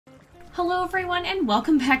Hello everyone and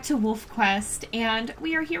welcome back to WolfQuest, and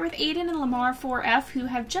we are here with Aden and Lamar 4F who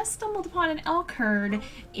have just stumbled upon an elk herd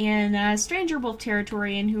in stranger wolf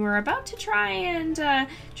territory and who are about to try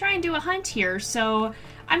and do a hunt here. So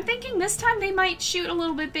I'm thinking this time they might shoot a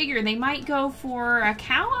little bit bigger. They might go for a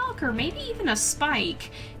cow elk or maybe even a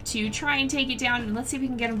spike to try and take it down, and let's see if we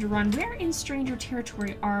can get them to run. Where in stranger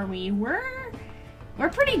territory are we? We're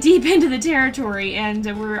pretty deep into the territory, and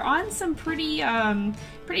we're on some pretty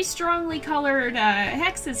strongly colored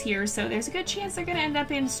hexes here, so there's a good chance they're going to end up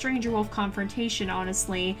in stranger wolf confrontation,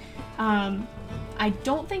 honestly. I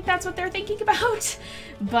don't think that's what they're thinking about,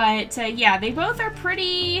 but yeah, they both are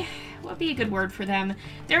pretty... what would be a good word for them?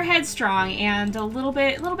 They're headstrong and a little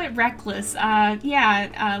bit reckless.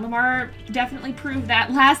 Lamar definitely proved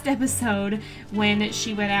that last episode when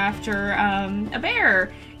she went after a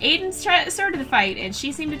bear. Aden started the fight and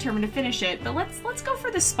she seemed determined to finish it, but let's go for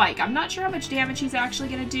the spike. I'm not sure how much damage he's actually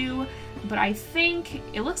gonna do, but I think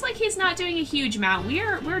it looks like he's not doing a huge amount.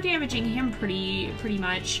 We're damaging him pretty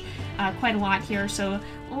much, quite a lot here. So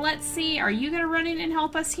let's see. Are you gonna run in and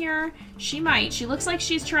help us here? She might. She looks like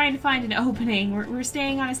she's trying to find an opening. We're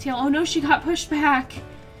staying on his tail. Oh no, she got pushed back.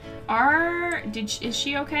 Is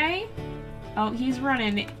she okay? Oh, he's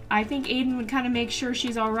running. I think Aden would kind of make sure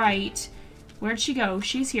she's all right. Where'd she go?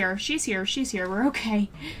 She's here. She's here. She's here. We're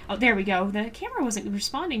okay. Oh, there we go. The camera wasn't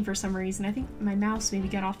responding for some reason. I think my mouse maybe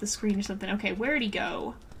got off the screen or something. Okay, where'd he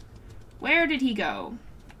go? Where did he go?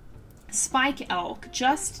 Spike elk.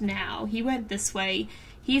 Just now. He went this way.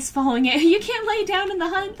 He's following it. You can't lay down in the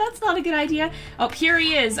hunt. That's not a good idea. Oh, here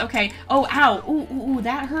he is. Okay. Oh, ow. Ooh,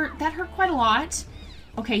 that hurt. That hurt quite a lot.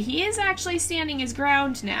 Okay, he is actually standing his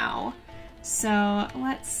ground now. So,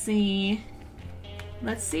 let's see.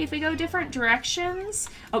 Let's see if we go different directions.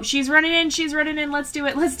 Oh, she's running in. She's running in. Let's do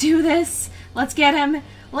it. Let's do this. Let's get him.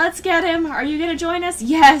 Let's get him. Are you going to join us?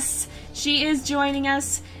 Yes, she is joining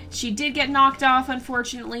us. She did get knocked off,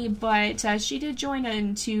 unfortunately, but she did join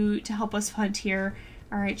in to help us hunt here.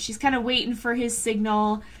 All right, she's kind of waiting for his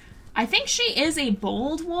signal. I think she is a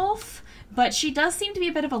bold wolf, but she does seem to be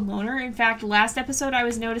a bit of a loner. In fact, last episode I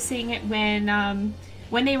was noticing it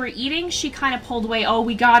when they were eating, she kind of pulled away. Oh,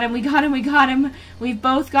 we got him, we got him, we got him. We've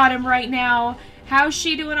both got him right now. How's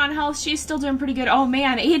she doing on health? She's still doing pretty good. Oh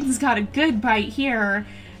man, Aden's got a good bite here.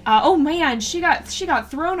 Oh man, she got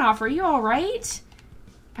thrown off. Are you all right?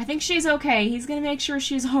 I think she's okay. He's gonna make sure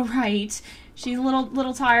she's all right. She's a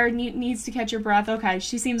little tired, needs to catch her breath. Okay,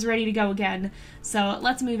 she seems ready to go again. So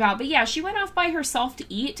let's move out. But yeah, she went off by herself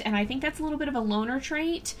to eat, and I think that's a little bit of a loner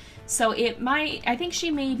trait. So I think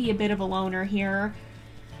she may be a bit of a loner here.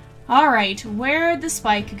 Alright, where'd the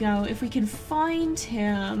spike go? If we can find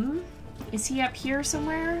him... Is he up here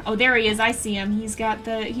somewhere? Oh, there he is. I see him. He's got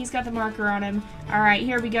the marker on him. Alright,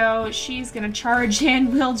 here we go. She's gonna charge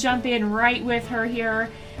in. We'll jump in right with her here.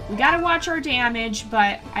 We gotta watch our damage,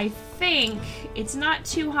 but I think it's not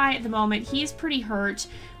too high at the moment. He's pretty hurt.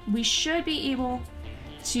 We should be able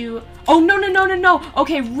to... Oh, no.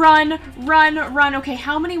 Okay, run. Okay,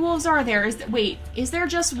 how many wolves are there? Wait, is there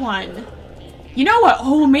just one? You know what?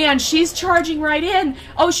 Oh man, she's charging right in.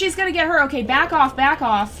 Oh, she's gonna get her. Okay, back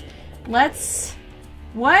off. What's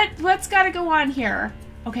gotta go on here?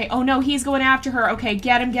 Okay, oh no, he's going after her. Okay,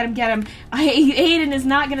 get him. Aden is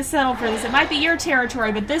not gonna settle for this. It might be your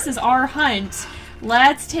territory, but this is our hunt.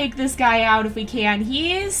 Let's take this guy out if we can.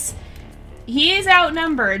 He is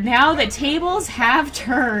outnumbered. Now the tables have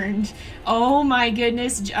turned. Oh my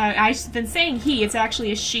goodness. I've been saying he, it's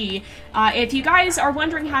actually a she. If you guys are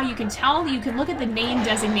wondering how you can tell, you can look at the name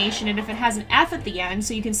designation, and if it has an F at the end,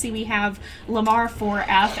 so you can see we have Lamar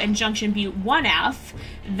 4F and Junction Butte 1F,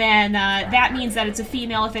 then that means that it's a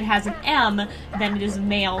female. If it has an M, then it is a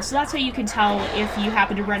male. So that's how you can tell if you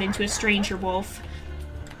happen to run into a stranger wolf.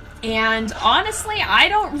 And honestly, I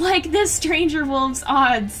don't like this stranger wolf's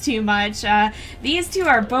odds too much. These two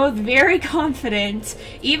are both very confident.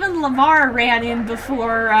 Even Lamar ran in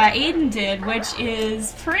before Aden did, which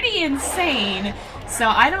is pretty insane. So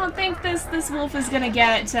I don't think this wolf is gonna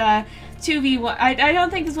get 2v1. I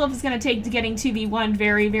don't think this wolf is gonna take to getting 2v1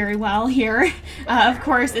 very well here. Of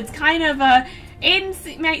course, it's kind of Aden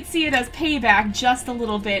might see it as payback just a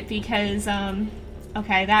little bit because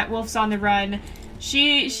okay, that wolf's on the run.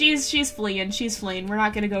 She's fleeing. We're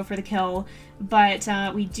not gonna go for the kill, but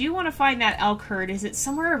we do want to find that elk herd. Is it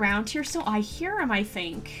somewhere around here still? I hear him, I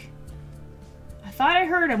think. I thought I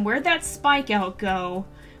heard him. Where'd that spike elk go?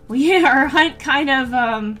 Well, yeah, our hunt kind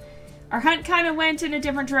of went in a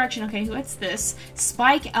different direction. Okay, what's this?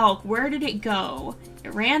 Spike elk. Where did it go?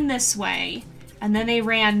 It ran this way, and then they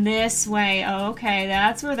ran this way. Oh, okay,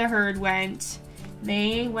 that's where the herd went.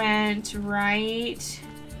 They went right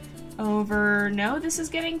over. No, this is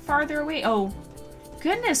getting farther away. Oh,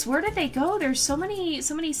 goodness, where did they go? There's so many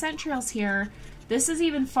scent trails here. This is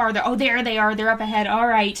even farther. Oh, there they are. They're up ahead. All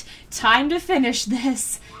right, time to finish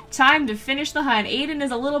this. Time to finish the hunt. Aden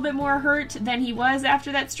is a little bit more hurt than he was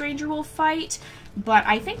after that stranger wolf fight, but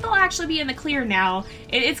I think they'll actually be in the clear now.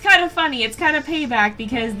 It's kind of funny. It's kind of payback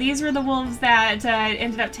because these were the wolves that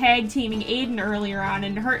ended up tag teaming Aden earlier on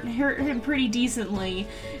and hurt him pretty decently.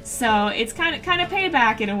 So it's kind of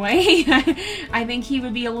payback in a way. I think he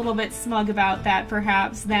would be a little bit smug about that,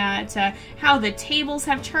 perhaps, that how the tables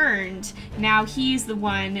have turned. Now he's the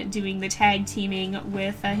one doing the tag teaming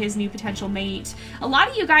with his new potential mate. A lot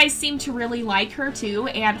of you guys seem to really like her too,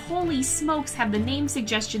 and holy smokes, have the name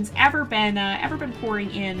suggestions ever been pouring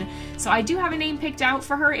in. So I do have a name picked out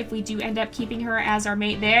for her if we do end up keeping her as our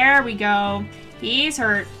mate. There we go. He's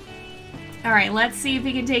hurt. Alright, let's see if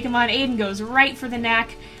we can take him on. Aden goes right for the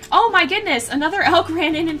neck. Oh my goodness, another elk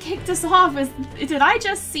ran in and kicked us off. Did I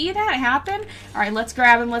just see that happen? Alright, let's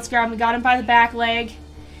grab him, let's grab him. We got him by the back leg.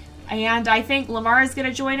 And I think Lamar is going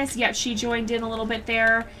to join us. Yep, she joined in a little bit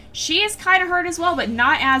there. She is kind of hurt as well, but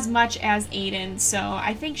not as much as Aden, so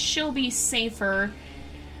I think she'll be safer.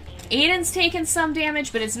 Aden's taken some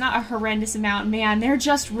damage, but it's not a horrendous amount. Man, they're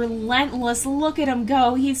just relentless. Look at him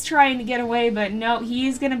go. He's trying to get away, but no,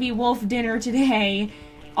 he's going to be wolf dinner today.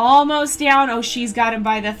 Almost down. Oh, she's got him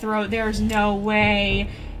by the throat. There's no way.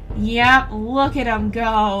 Yep, look at him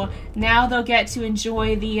go. Now they'll get to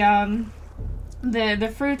enjoy the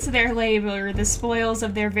fruits of their labor, the spoils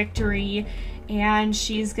of their victory, and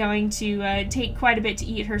she's going to take quite a bit to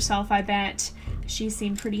eat herself, I bet. She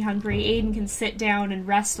seemed pretty hungry. Aden can sit down and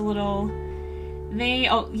rest a little.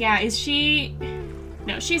 Oh yeah, is she?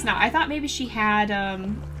 No, she's not. I thought maybe she had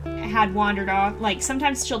wandered off. Like,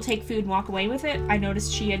 sometimes she'll take food and walk away with it. I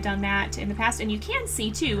noticed she had done that in the past, and you can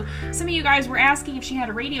see too. Some of you guys were asking if she had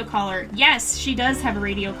a radio collar. Yes, she does have a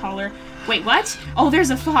radio collar. Wait, what? Oh, there's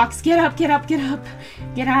a fox. Get up, get up, get up.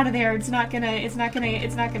 Get out of there. It's not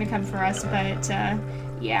gonna come for us, but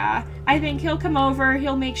yeah, I think he'll come over,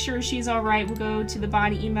 he'll make sure she's alright, we'll go to the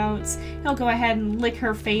body emotes, he'll go ahead and lick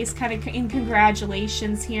her face, kind of in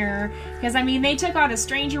congratulations here, because I mean, they took out a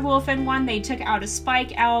stranger wolf in one, they took out a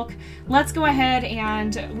spike elk. Let's go ahead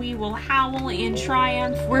and we will howl in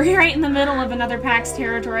triumph. We're right in the middle of another pack's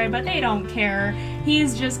territory, but they don't care.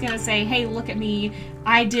 He's just gonna say, hey, look at me,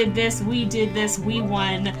 I did this, we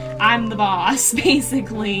won, I'm the boss,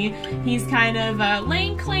 basically. He's kind of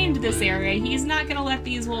laying claim to this area. He's not gonna let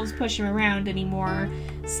these wolves push him around anymore.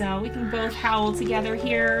 So we can both howl together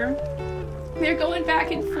here. They're going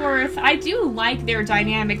back and forth. I do like their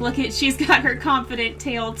dynamic. Look at, she's got her confident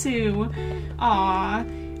tail too.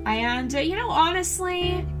 Aww. And, you know,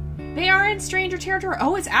 honestly, they are in stranger territory.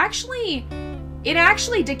 Oh, it actually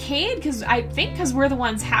decayed, because we're the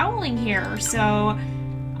ones howling here. So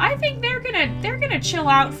I think they're gonna chill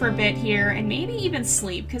out for a bit here and maybe even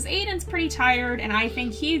sleep, because Aden's pretty tired, and I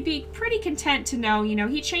think he'd be pretty content to know, you know,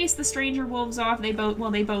 he chased the stranger wolves off. They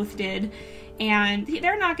both did, and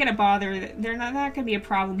they're not gonna bother. They're not gonna be a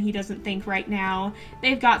problem, he doesn't think, right now.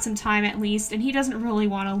 They've got some time at least, and he doesn't really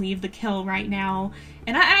want to leave the kill right now.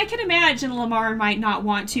 And I can imagine Lamar might not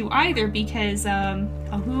want to either, because oh,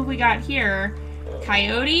 who have we got here?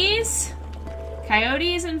 Coyotes?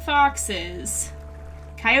 Coyotes and foxes.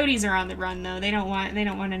 Coyotes are on the run though. They don't want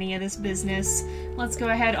any of this business. Let's go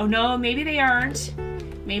ahead. Oh no, maybe they aren't.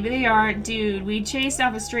 Maybe they aren't. Dude, we chased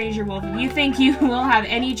off a stranger wolf. If you think you will have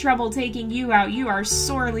any trouble taking you out, you are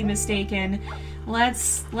sorely mistaken.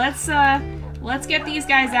 Let's get these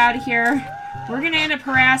guys out of here. We're gonna end up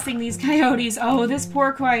harassing these coyotes. Oh, this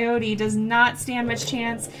poor coyote does not stand much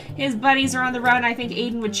chance. His buddies are on the run. I think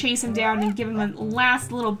Aden would chase him down and give him a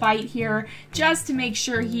last little bite here, just to make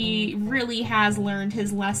sure he really has learned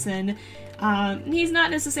his lesson. He's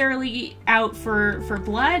not necessarily out for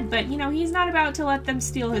blood, but, you know, he's not about to let them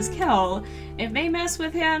steal his kill. If they mess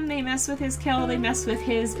with him, they mess with his kill, they mess with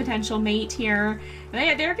his potential mate here,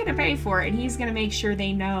 they're gonna pay for it, and he's gonna make sure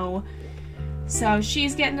they know. So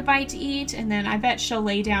she's getting a bite to eat, and then I bet she'll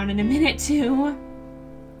lay down in a minute too.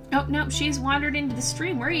 Oh, no, she's wandered into the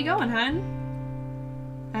stream. Where are you going, hun?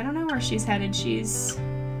 I don't know where she's headed.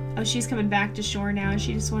 Oh, she's coming back to shore now.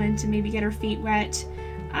 She just wanted to maybe get her feet wet.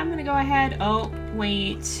 I'm gonna go ahead. Oh,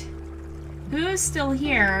 wait. Who's still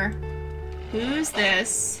here? Who's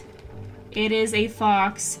this? It is a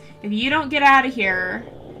fox. If you don't get out of here...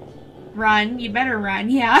 Run. You better run.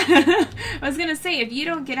 Yeah. I was gonna say, if you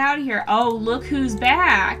don't get out of here... Oh, look who's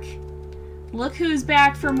back. Look who's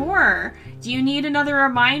back for more. Do you need another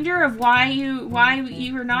reminder of why you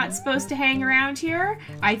were not supposed to hang around here?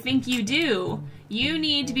 I think you do. You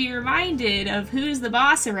need to be reminded of who's the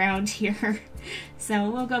boss around here. So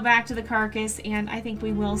we'll go back to the carcass, and I think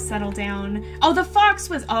we will settle down. Oh, the fox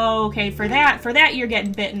was... Oh, okay, for that you're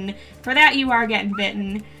getting bitten. For that you are getting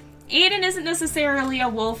bitten. Aden isn't necessarily a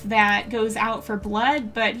wolf that goes out for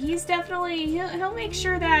blood, but he's definitely... He'll make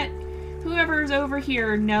sure that whoever's over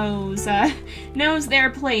here knows knows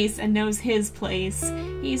their place and knows his place.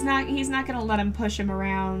 He's not gonna let him push him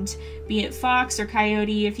around. Be it fox or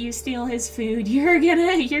coyote, if you steal his food, you're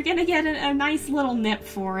gonna get a nice little nip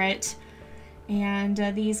for it. And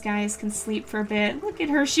these guys can sleep for a bit. Look at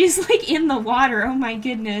her, she's like in the water. Oh my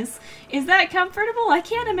goodness. Is that comfortable? I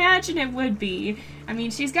can't imagine it would be. I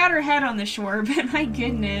mean, she's got her head on the shore, but my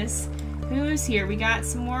goodness. Who's here? We got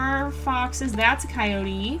some more foxes. That's a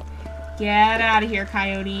coyote. Get out of here,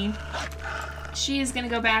 coyote. She is gonna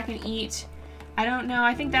go back and eat. I don't know,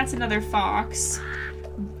 I think that's another fox.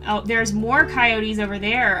 Oh, there's more coyotes over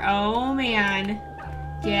there. Oh man.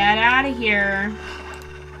 Get out of here.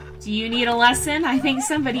 Do you need a lesson? I think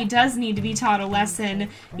somebody does need to be taught a lesson.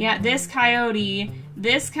 Yeah, this coyote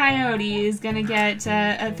is gonna get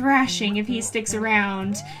a thrashing if he sticks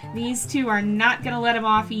around. These two are not gonna let him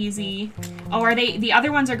off easy. Oh, are they? The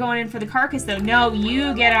other ones are going in for the carcass, though. No,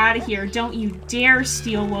 you get out of here. Don't you dare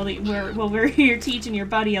steal while we're here teaching your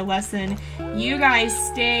buddy a lesson. You guys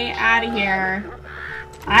stay out of here.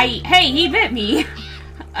 Hey, he bit me.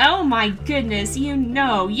 Oh my goodness, you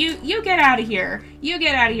get out of here. You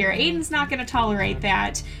get out of here. Aden's not going to tolerate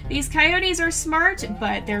that. These coyotes are smart,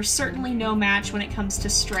 but they're certainly no match when it comes to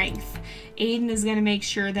strength. Aden is going to make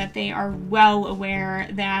sure that they are well aware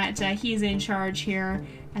that he's in charge here,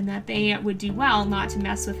 and that they would do well not to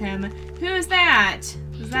mess with him. Who is that?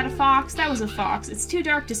 Was that a fox? That was a fox. It's too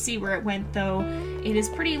dark to see where it went, though. It is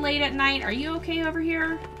pretty late at night. Are you okay over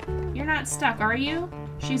here? You're not stuck, are you?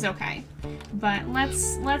 She's okay. But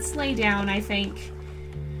let's lay down, I think,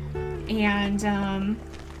 and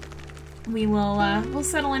we'll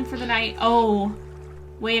settle in for the night. Oh,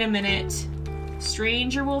 wait a minute.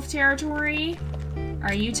 Stranger wolf territory?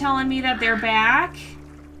 Are you telling me that they're back?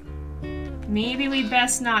 Maybe we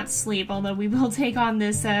best not sleep, although we will take on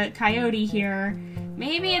this coyote here.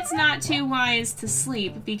 Maybe it's not too wise to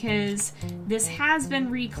sleep, because this has been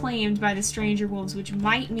reclaimed by the stranger wolves, which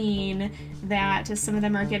might mean that some of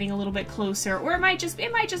them are getting a little bit closer, or it might just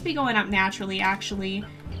be going up naturally, actually.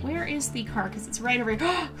 Where is the carcass? It's right over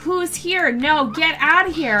here. Who's here? No, get out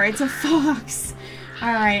of here! It's a fox!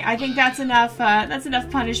 Alright, I think that's enough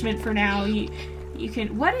punishment for now. You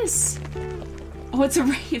can... What is... Oh, it's a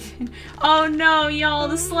raven. Oh no, y'all,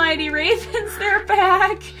 the slidey ravens, they're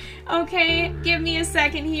back! Okay, give me a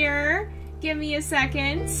second here. Give me a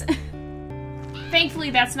second.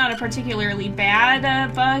 Thankfully, that's not a particularly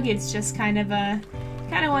bad bug. It's just kind of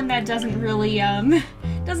one that doesn't really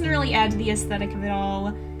add to the aesthetic of it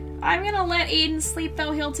all. I'm gonna let Aden sleep,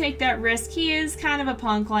 though. He'll take that risk. He is kind of a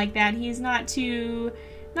punk like that. He's not too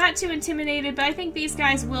intimidated, but I think these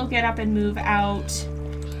guys will get up and move out.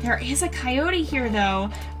 There is a coyote here, though.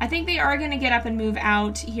 I think they are going to get up and move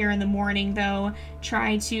out here in the morning, though.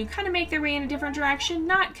 Try to kind of make their way in a different direction.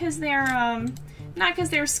 Not because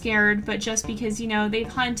they're scared, but just because, you know, they've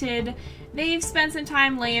hunted. They've spent some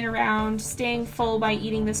time laying around, staying full by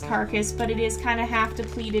eating this carcass, but it is kind of half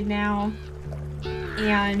depleted now.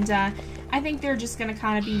 And I think they're just going to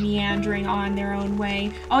kind of be meandering on their own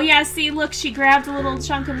way. Oh yeah, see, look, she grabbed a little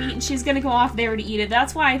chunk of meat and she's going to go off there to eat it.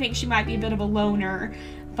 That's why I think she might be a bit of a loner.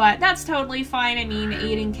 But that's totally fine. I mean,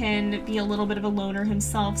 Aden can be a little bit of a loner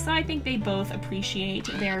himself, so I think they both appreciate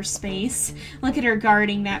their space. Look at her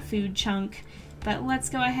guarding that food chunk. But let's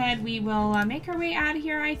go ahead. We will make our way out of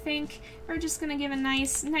here, I think. We're just going to give a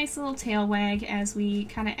nice little tail wag as we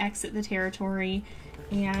kind of exit the territory.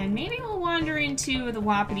 And maybe we'll wander into the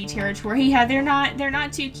Wapiti territory. Yeah, they're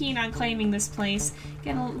not too keen on claiming this place.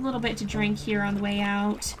 Get a little bit to drink here on the way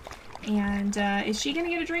out. And is she gonna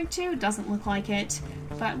get a drink too? Doesn't look like it.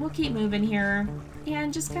 But we'll keep moving here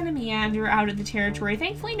and just kind of meander out of the territory.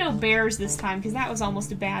 Thankfully no bears this time, because that was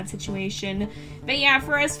almost a bad situation. But yeah,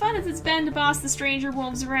 for as fun as it's been to boss the stranger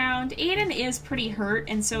wolves around, Aden is pretty hurt,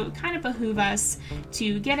 and so it kind of behooves us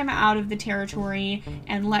to get him out of the territory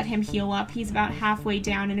and let him heal up. He's about halfway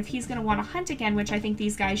down, and if he's going to want to hunt again, which I think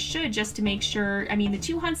these guys should, just to make sure, I mean, the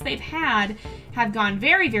 2 hunts they've had have gone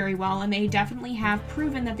very, very well, and they definitely have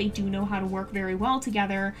proven that they do know how to work very well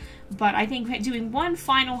together. But I think doing one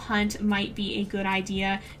final hunt might be a good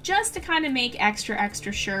idea, just to kind of make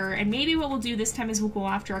extra sure. And maybe what we'll do this time is we'll go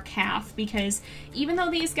after a calf, because even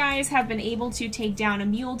though these guys have been able to take down a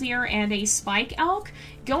mule deer and a spike elk,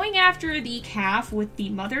 going after the calf with the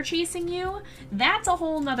mother chasing you, that's a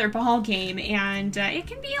whole nother ball game, and it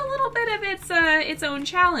can be a little bit of its own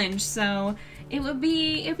challenge. So it'd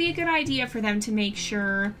be a good idea for them to make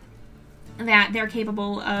sure that they're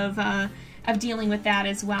capable of dealing with that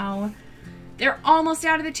as well. They're almost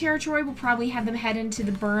out of the territory. We'll probably have them head into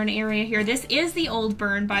the burn area here. This is the old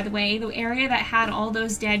burn, by the way, the area that had all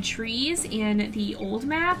those dead trees in the old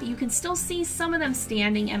map. You can still see some of them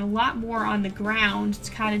standing and a lot more on the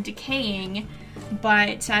ground, kind of decaying.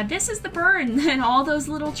 But this is the burn, and all those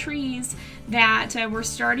little trees that were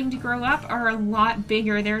starting to grow up are a lot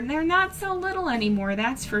bigger. They're not so little anymore,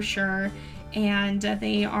 that's for sure. And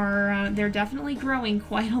they're definitely growing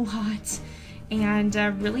quite a lot, and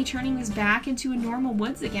really turning this back into a normal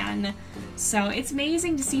woods again. So it's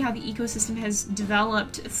amazing to see how the ecosystem has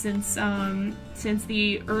developed since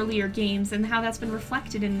the earlier games, and how that's been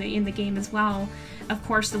reflected in the game as well. Of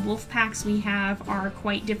course, the wolf packs we have are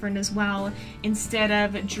quite different as well. Instead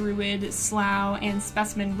of Druid, Slough, and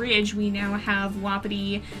Specimen Ridge, we now have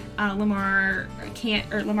Wapiti, Lamar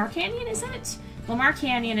Canyon, is it? Lamar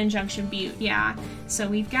Canyon and Junction Butte, yeah. So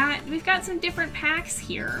we've got some different packs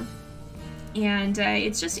here. And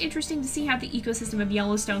it's just interesting to see how the ecosystem of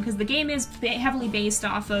Yellowstone, because the game is heavily based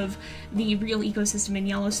off of the real ecosystem in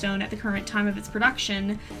Yellowstone at the current time of its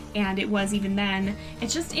production, and it was even then.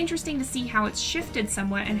 It's just interesting to see how it's shifted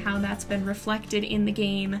somewhat and how that's been reflected in the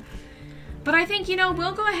game. But I think, you know,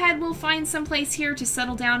 we'll go ahead, we'll find some place here to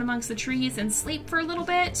settle down amongst the trees and sleep for a little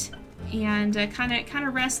bit, and kind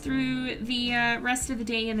of rest through the rest of the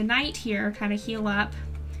day and the night here, kind of heal up.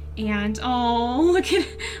 And oh,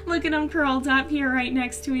 look at them curled up here right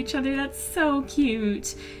next to each other. That's so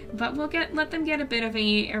cute. But we'll let them get a bit of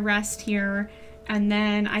a rest here, and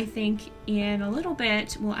then I think in a little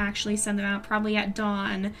bit we'll actually send them out, probably at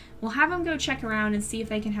dawn. We'll have them go check around and see if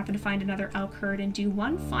they can happen to find another elk herd and do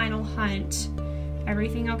one final hunt.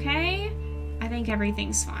 Everything okay? I think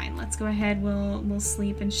everything's fine. Let's go ahead. We'll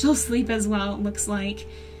sleep, and she'll sleep as well, it looks like.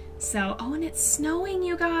 So, oh, and it's snowing,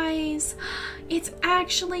 you guys. It's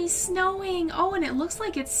actually snowing. Oh, and it looks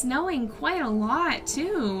like it's snowing quite a lot,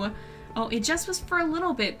 too. Oh, it just was for a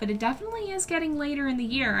little bit, but it definitely is getting later in the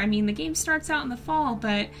year. I mean, the game starts out in the fall,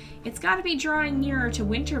 but it's got to be drawing nearer to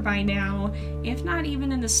winter by now, if not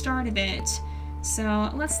even in the start of it.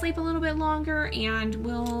 So let's sleep a little bit longer, and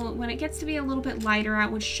when it gets to be a little bit lighter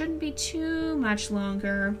out, which shouldn't be too much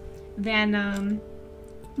longer, then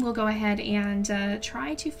we'll go ahead and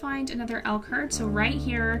try to find another elk herd. So right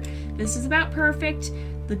here, this is about perfect.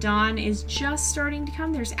 The dawn is just starting to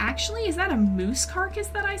come. There's actually, is that a moose carcass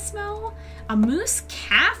that I smell? A moose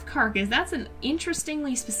calf carcass. That's an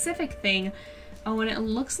interestingly specific thing. Oh, and it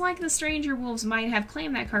looks like the stranger wolves might have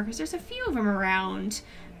claimed that carcass. There's a few of them around.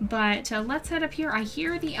 But let's head up here. I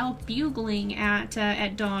hear the elk bugling at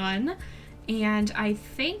dawn. And I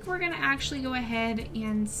think we're going to actually go ahead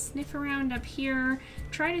and sniff around up here,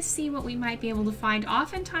 try to see what we might be able to find.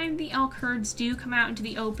 Oftentimes the elk herds do come out into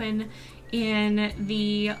the open in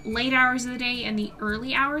the late hours of the day and the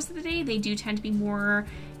early hours of the day. They do tend to be more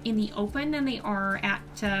in the open than they are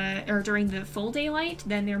or during the full daylight.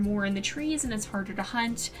 Then they're more in the trees and it's harder to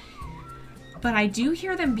hunt. But I do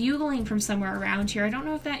hear them bugling from somewhere around here. I don't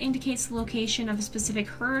know if that indicates the location of a specific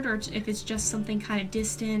herd or if it's just something kind of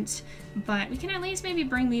distant. But we can at least maybe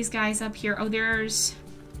bring these guys up here. Oh, there's...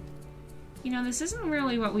 You know, this isn't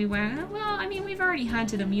really what we went... Well, I mean, we've already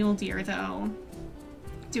hunted a mule deer, though.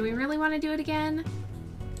 Do we really want to do it again?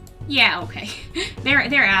 Yeah, okay.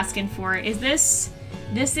 They're asking for it. This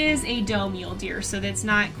is a doe mule deer, so that's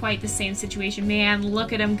not quite the same situation. Man,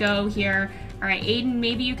 look at him go here. Alright, Aden,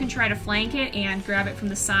 maybe you can try to flank it and grab it from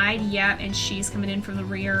the side. Yep, and she's coming in from the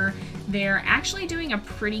rear. They're actually doing a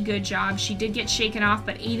pretty good job. She did get shaken off,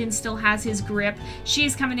 but Aden still has his grip.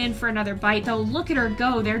 She's coming in for another bite, though. Look at her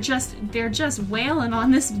go. They're just wailing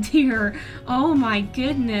on this deer. Oh my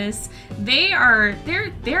goodness. They're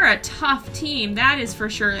a tough team, that is for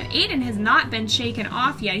sure. Aden has not been shaken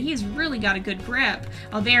off yet. He's really got a good grip.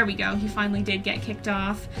 Oh, there we go. He finally did get kicked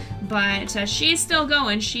off. But she's still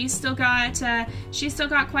going. She's still got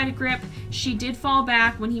quite a grip. She did fall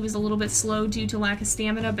back when he was a little bit slow due to lack of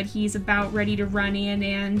stamina, but he's about ready to run in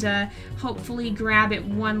and hopefully grab it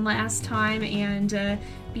one last time and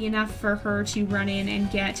be enough for her to run in and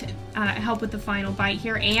get help with the final bite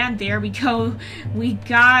here. And there we go. We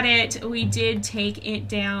got it. We did take it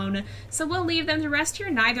down. So we'll leave them to rest here.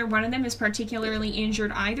 Neither one of them is particularly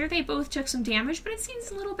injured either. They both took some damage, but it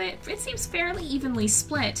seems fairly evenly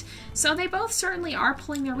split. So they both certainly are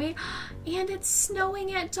pulling their weight. And it's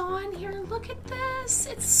snowing at dawn here. Look at this.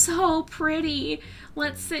 It's so pretty.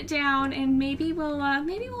 Let's sit down and maybe we'll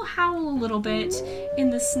howl a little bit in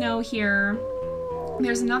the snow here.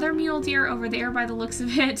 There's another mule deer over there by the looks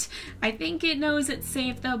of it. I think it knows it's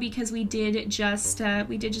safe though, because we did just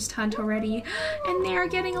hunt already. And they're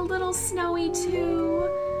getting a little snowy too.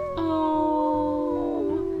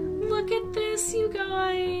 Oh, look at this, you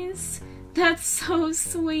guys. That's so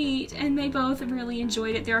sweet, and they both really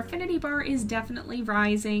enjoyed it. Their affinity bar is definitely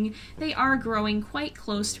rising. They are growing quite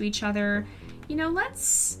close to each other. You know,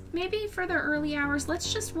 maybe for the early hours,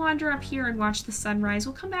 let's just wander up here and watch the sunrise.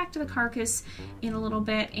 We'll come back to the carcass in a little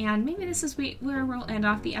bit, and maybe this is where we'll end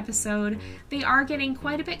off the episode. They are getting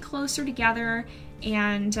quite a bit closer together,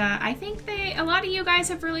 and I think a lot of you guys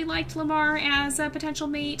have really liked Lamar as a potential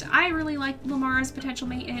mate. I really like Lamar as a potential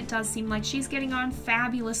mate, and it does seem like she's getting on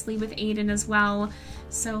fabulously with Aden as well.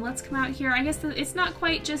 So let's come out here. I guess it's not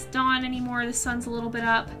quite just dawn anymore. The sun's a little bit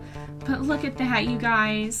up, but look at that, you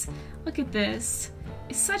guys. Look at this.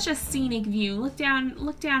 It's such a scenic view. Look down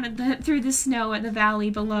at through the snow at the valley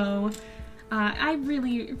below. I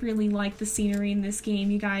really, really like the scenery in this game,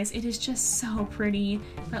 you guys. It is just so pretty.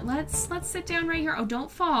 But let's sit down right here. Oh, don't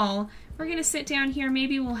fall. We're gonna sit down here.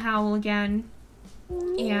 Maybe we'll howl again,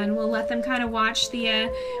 and we'll let them kind of watch the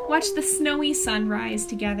snowy sunrise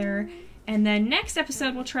together. And then next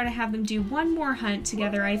episode, we'll try to have them do one more hunt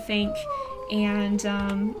together, I think. And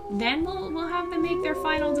then we'll have them make their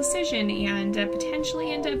final decision and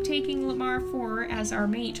potentially end up taking Lamar 4 as our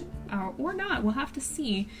mate, or not. We'll have to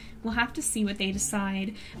see. We'll have to see what they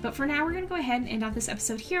decide. But for now, we're going to go ahead and end off this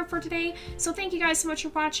episode here for today. So thank you guys so much for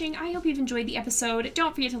watching. I hope you've enjoyed the episode.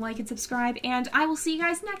 Don't forget to like and subscribe, and I will see you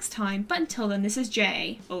guys next time. But until then, this is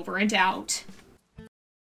Jay, over and out.